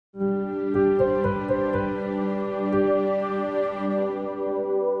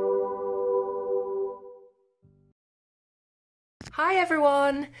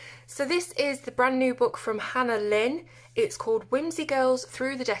everyone! So this is the brand new book from Lynn. It's called Whimsy Girls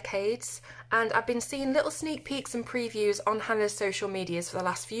Through the Decades, and I've been seeing little sneak peeks and previews on Hannah's social medias for the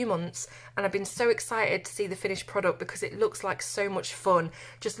last few months, and I've been so excited to see the finished product because it looks like so much fun.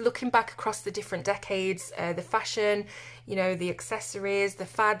 Just looking back across the different decades, the fashion, you know, the accessories, the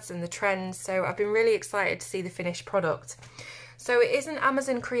fads and the trends, so I've been really excited to see the finished product. So it is an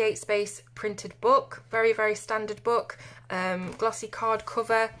Amazon CreateSpace printed book, very, very standard book, glossy card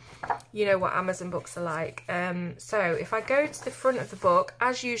cover, you know what Amazon books are like. So if I go to the front of the book,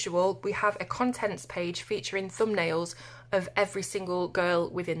 as usual, we have a contents page featuring thumbnails of every single girl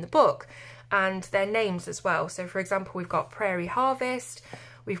within the book and their names as well. So for example, we've got Prairie Harvest,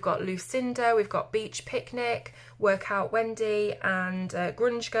 we've got Lucinda, we've got Beach Picnic, Workout Wendy and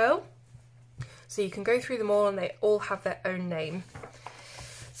Grunge Girl. So you can go through them all and they all have their own name.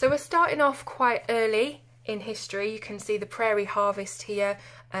 So we're starting off quite early in history. You can see the Prairie Harvest here.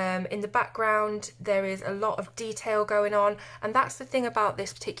 In the background there is a lot of detail going on, and that's the thing about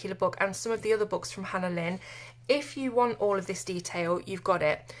this particular book and some of the other books from Lynn. If you want all of this detail, you've got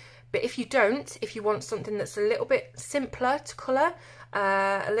it. But if you don't, if you want something that's a little bit simpler to colour,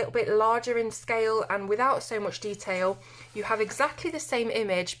 a little bit larger in scale and without so much detail, you have exactly the same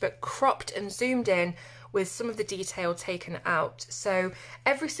image but cropped and zoomed in with some of the detail taken out. So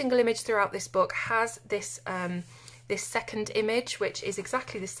every single image throughout this book has this this second image, which is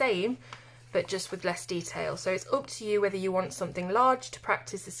exactly the same but just with less detail. So it's up to you whether you want something large to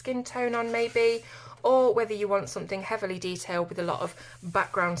practice the skin tone on maybe, or whether you want something heavily detailed with a lot of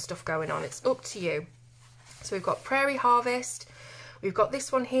background stuff going on. It's up to you. So we've got Prairie Harvest. We've got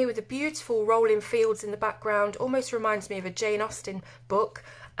this one here with the beautiful rolling fields in the background. Almost reminds me of a Jane Austen book.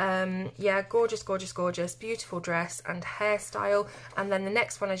 Yeah, gorgeous, gorgeous, gorgeous. Beautiful dress and hairstyle. And then the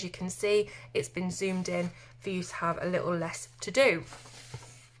next one, as you can see, it's been zoomed in for you to have a little less to do.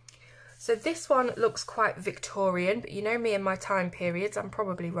 So this one looks quite Victorian, but you know me and my time periods, I'm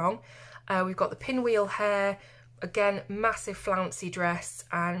probably wrong. We've got the pinwheel hair, again, massive flouncy dress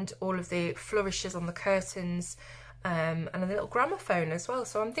and all of the flourishes on the curtains. And a little gramophone as well,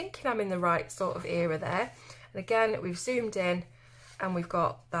 so I'm thinking I'm in the right sort of era there. And again, we've zoomed in and we've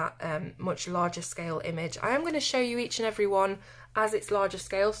got that much larger scale image. I am going to show you each and every one as its larger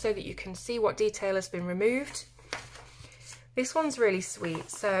scale so that you can see what detail has been removed. This one's really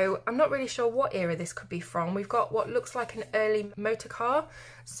sweet, so I'm not really sure what era this could be from. We've got what looks like an early motor car,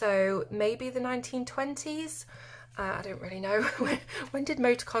 so maybe the 1920s. I don't really know. When did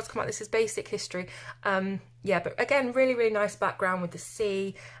motor cars come out? This is basic history. Yeah, but again, really, really nice background with the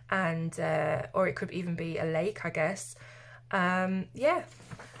sea and, or it could even be a lake, I guess. Yeah,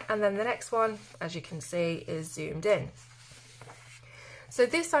 and then the next one, as you can see, is zoomed in. So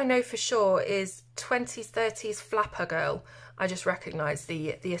this I know for sure is 20s, 30s flapper girl. I just recognise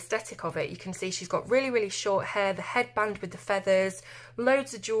the aesthetic of it. You can see she's got really, really short hair, the headband with the feathers,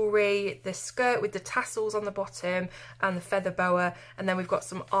 loads of jewellery, the skirt with the tassels on the bottom and the feather boa, and then we've got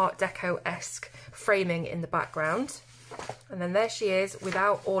some Art Deco-esque framing in the background. And then there she is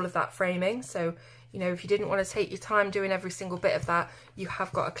without all of that framing. So, you know, if you didn't want to take your time doing every single bit of that, you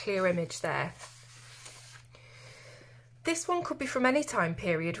have got a clear image there. This one could be from any time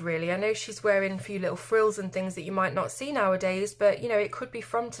period, really. I know she's wearing a few little frills and things that you might not see nowadays, but, you know, it could be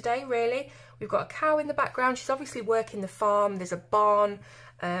from today, really. We've got a cow in the background. She's obviously working the farm. There's a barn,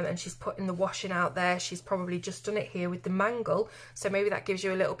 and she's putting the washing out there. She's probably just done it here with the mangle, so maybe that gives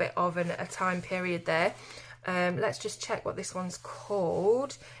you a little bit of a time period there. Let's just check what this one's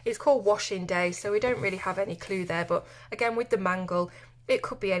called. It's called Washing Day, so we don't really have any clue there, but again, with the mangle, it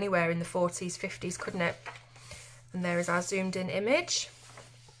could be anywhere in the 40s, 50s, couldn't it? And there is our zoomed in image.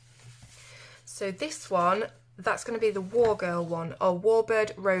 So this one, that's going to be the War Girl one, or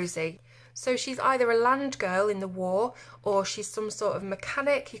Warbird Rosie. So she's either a land girl in the war or she's some sort of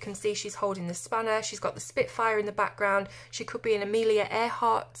mechanic. You can see she's holding the spanner. She's got the Spitfire in the background. She could be an Amelia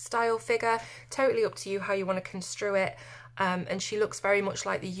Earhart style figure. Totally up to you how you want to construe it. And she looks very much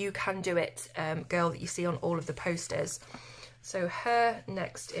like the You Can Do It girl that you see on all of the posters. So her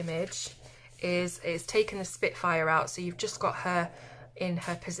next image is taking the Spitfire out, so you've just got her in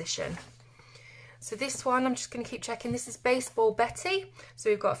her position. So this one, I'm just going to keep checking. This is Baseball Betty.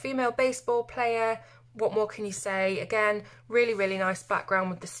 So we've got a female baseball player. What more can you say? Again, really, really nice background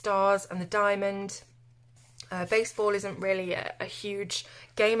with the stars and the diamond. Baseball isn't really a huge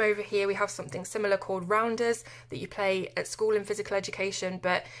game over here. We have something similar called rounders that you play at school in physical education,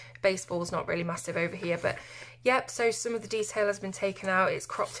 but baseball's not really massive over here. But yep, so some of the detail has been taken out. It's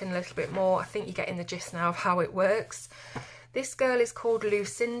cropped in a little bit more. I think you're getting the gist now of how it works. This girl is called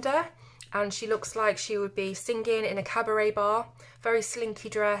Lucinda. and she looks like she would be singing in a cabaret bar. Very slinky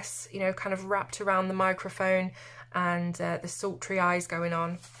dress, you know, kind of wrapped around the microphone, and the sultry eyes going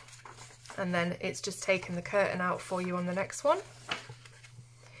on. And then it's just taken the curtain out for you on the next one.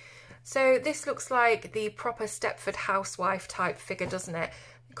 So this looks like the proper Stepford housewife type figure, doesn't it?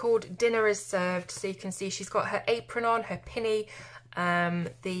 Called Dinner is Served. So you can see she's got her apron on, her pinny,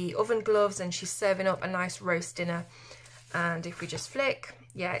 the oven gloves, and she's serving up a nice roast dinner. And if we just flick,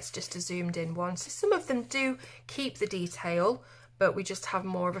 yeah, it's just a zoomed in one. So some of them do keep the detail, but we just have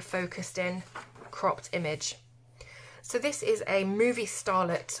more of a focused in cropped image. So this is a movie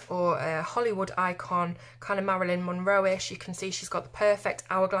starlet or a Hollywood icon, kind of Marilyn Monroe-ish. You can see she's got the perfect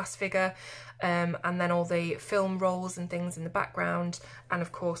hourglass figure, and then all the film rolls and things in the background, and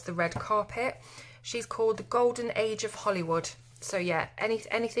of course the red carpet. She's called the Golden Age of Hollywood. So yeah,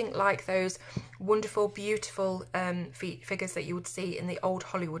 anything like those wonderful, beautiful figures that you would see in the old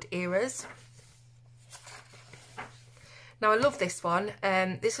Hollywood eras. Now I love this one.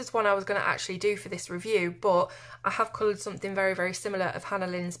 This is one I was going to actually do for this review, but I have coloured something very, very similar of Hannah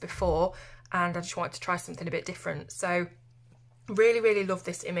Lynn's before, and I just wanted to try something a bit different. So really, really love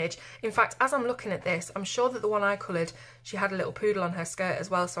this image. In fact, as I'm looking at this, I'm sure that the one I coloured, she had a little poodle on her skirt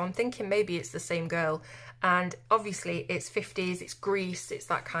as well, so I'm thinking maybe it's the same girl. And obviously it's 50s, it's Greece, it's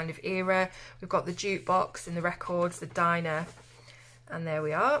that kind of era. We've got the jukebox and the records, the diner, and there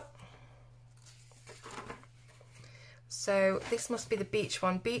we are. So this must be the beach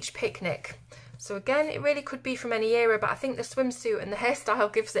one, Beach Picnic. So again, it really could be from any era, but I think the swimsuit and the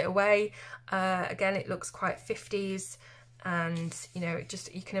hairstyle gives it away. Again, it looks quite 50s, and you know,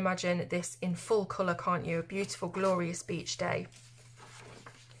 you can imagine this in full colour, can't you? A beautiful, glorious beach day.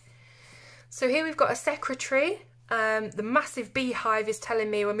 So here we've got a secretary. The massive beehive is telling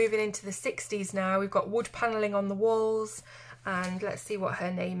me we're moving into the 60s now. We've got wood panelling on the walls, and let's see what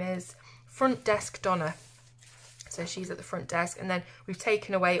her name is. Front Desk Donna. So she's at the front desk, and then we've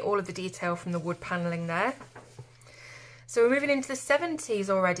taken away all of the detail from the wood panelling there. So we're moving into the 70s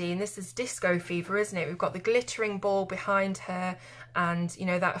already, and this is disco fever, isn't it? We've got the glittering ball behind her, and you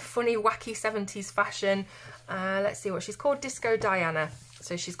know, that funny, wacky 70s fashion. Let's see what she's called, Disco Diana.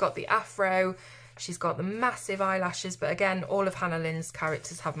 So she's got the afro, she's got the massive eyelashes, but again, all of Hannah Lynn's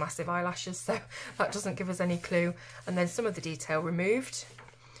characters have massive eyelashes, so that doesn't give us any clue. And then some of the detail removed.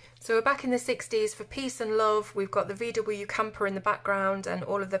 So we're back in the 60s for peace and love. We've got the VW camper in the background and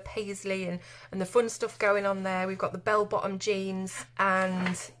all of the paisley and the fun stuff going on there. We've got the bell-bottom jeans,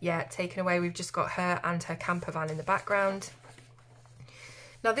 and yeah, taken away, we've just got her and her camper van in the background.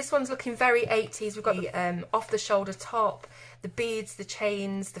 Now this one's looking very 80s. We've got the off-the-shoulder top, the beads, the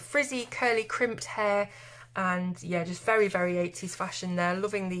chains, the frizzy, curly, crimped hair, and yeah, just very, very 80s fashion there.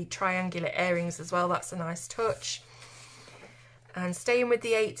 Loving the triangular earrings as well. That's a nice touch. And staying with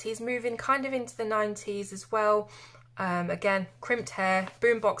the 80s, moving kind of into the 90s as well. Again, crimped hair,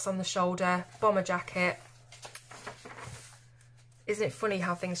 boombox on the shoulder, bomber jacket. Isn't it funny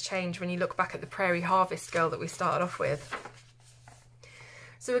how things change when you look back at the Prairie Harvest girl that we started off with?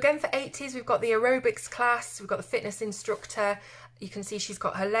 So again, for 80s, we've got the aerobics class, we've got the fitness instructor. You can see she's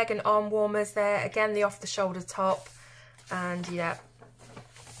got her leg and arm warmers there. Again, the off-the-shoulder top. And yeah,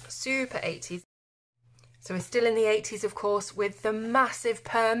 super 80s. So we're still in the 80s, of course, with the massive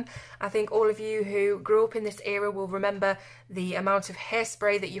perm. I think all of you who grew up in this era will remember the amount of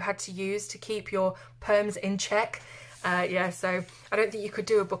hairspray that you had to use to keep your perms in check. Yeah, so I don't think you could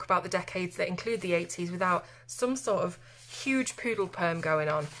do a book about the decades that include the 80s without some sort of huge poodle perm going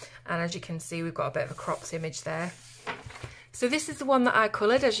on. And as you can see, we've got a bit of a cropped image there. So this is the one that I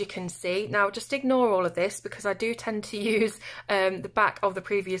coloured, as you can see. Now just ignore all of this because I do tend to use the back of the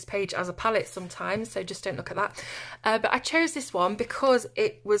previous page as a palette sometimes, so just don't look at that. But I chose this one because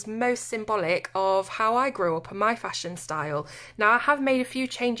it was most symbolic of how I grew up and my fashion style. Now I have made a few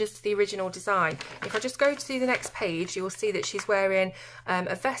changes to the original design. If I just go to the next page, you will see that she's wearing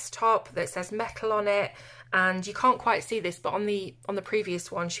a vest top that says metal on it. And you can't quite see this, but on the previous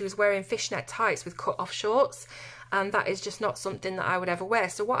one, she was wearing fishnet tights with cut off shorts. And that is just not something that I would ever wear.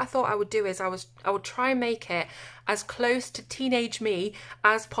 So what I thought I would do is I would try and make it as close to teenage me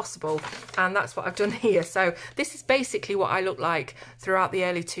as possible. And that's what I've done here. So this is basically what I looked like throughout the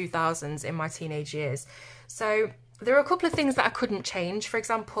early 2000s in my teenage years. So there are a couple of things that I couldn't change. For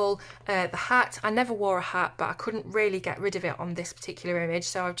example, the hat. I never wore a hat, but I couldn't really get rid of it on this particular image.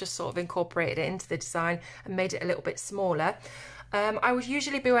 So I've just sort of incorporated it into the design and made it a little bit smaller. I would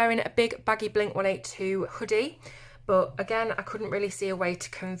usually be wearing a big baggy Blink 182 hoodie. But again, I couldn't really see a way to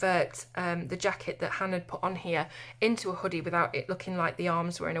convert the jacket that Hannah had put on here into a hoodie without it looking like the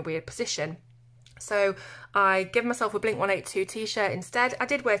arms were in a weird position. So I gave myself a Blink-182 t-shirt instead. I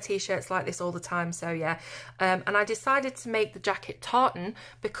did wear t-shirts like this all the time, so yeah. And I decided to make the jacket tartan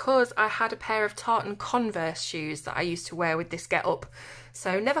because I had a pair of tartan Converse shoes that I used to wear with this get-up.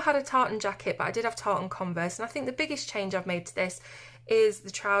 So never had a tartan jacket, but I did have tartan Converse. And I think the biggest change I've made to this is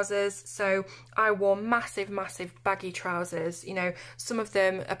the trousers. So I wore massive baggy trousers, you know, some of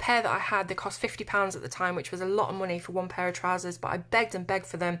them, a pair that I had, they cost £50 at the time, which was a lot of money for one pair of trousers, but I begged and begged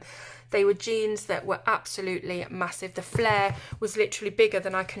for them. They were jeans that were absolutely massive. The flare was literally bigger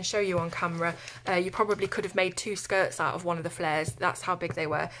than I can show you on camera. You probably could have made 2 skirts out of one of the flares. That's how big they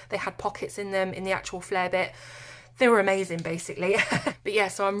were. They had pockets in them in the actual flare bit. They were amazing, basically. But yeah,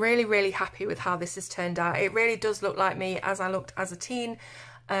 so I'm really happy with how this has turned out. It really does look like me as I looked as a teen.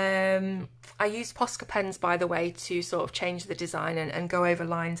 I used Posca pens, by the way, to sort of change the design and go over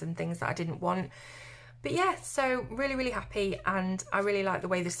lines and things that I didn't want. But yeah, so really happy, and I really like the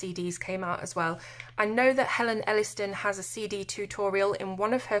way the CDs came out as well. I know that Helen Elliston has a CD tutorial in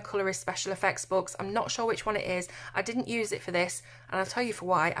one of her colorist special effects books. I'm not sure which one it is. I didn't use it for this, and I'll tell you for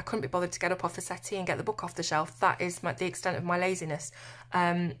why. I couldn't be bothered to get up off the settee and get the book off the shelf. That is the extent of my laziness.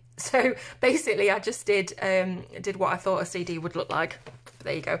 So basically I just did what I thought a CD would look like. But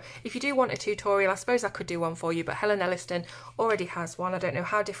there you go. If you do want a tutorial, I suppose I could do one for you, but Helen Elliston already has one. I don't know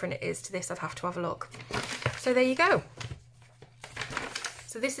how different it is to this. I'd have to have a look. So there you go.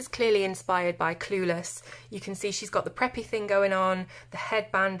 So this is clearly inspired by Clueless. You can see she's got the preppy thing going on, the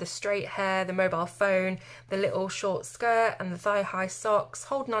headband, the straight hair, the mobile phone, the little short skirt and the thigh-high socks,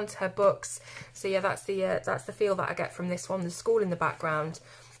 holding on to her books. So yeah, that's the feel that I get from this one. The school in the background.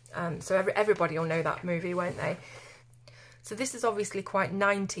 So everybody will know that movie, won't they? So this is obviously quite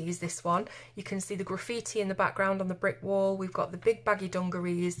 90s, this one. You can see the graffiti in the background on the brick wall. We've got the big baggy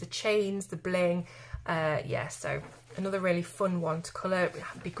dungarees, the chains, the bling. Yeah, so another really fun one to colour.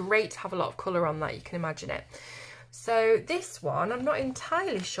 It'd be great to have a lot of colour on that, you can imagine it. So this one, I'm not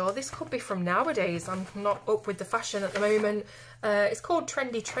entirely sure. This could be from nowadays. I'm not up with the fashion at the moment. It's called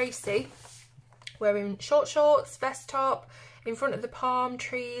Trendy Tracy. Wearing short shorts, vest top, in front of the palm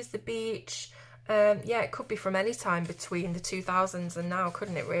trees, the beach. Yeah, it could be from any time between the 2000s and now,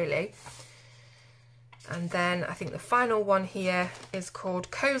 couldn't it really? And then I think the final one here is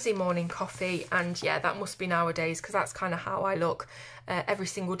called Cozy Morning Coffee, and yeah, that must be nowadays because that's kind of how I look every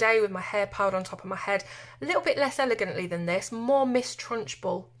single day, with my hair piled on top of my head. A little bit less elegantly than this, more Miss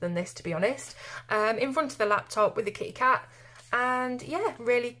Trunchbull than this, to be honest. In front of the laptop with the kitty cat, and yeah,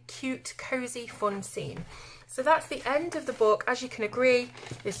 really cute, cozy, fun scene. So that's the end of the book. As you can agree,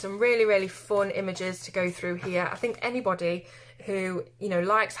 there's some really fun images to go through here. I think anybody who, you know,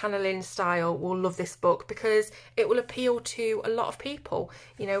 likes Hannah Lynn's style will love this book because it will appeal to a lot of people.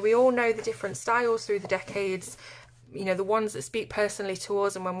 You know, we all know the different styles through the decades, you know, the ones that speak personally to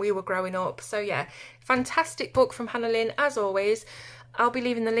us and when we were growing up. So yeah, fantastic book from Hannah Lynn, as always. I'll be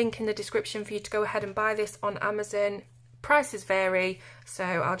leaving the link in the description for you to go ahead and buy this on Amazon. Prices vary, so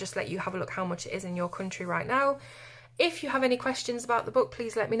I'll just let you have a look how much it is in your country right now. If you have any questions about the book,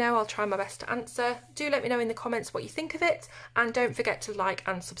 please let me know. I'll try my best to answer. Do let me know in the comments what you think of it, and don't forget to like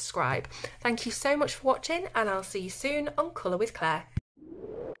and subscribe. Thank you so much for watching, and I'll see you soon on Colour with Claire.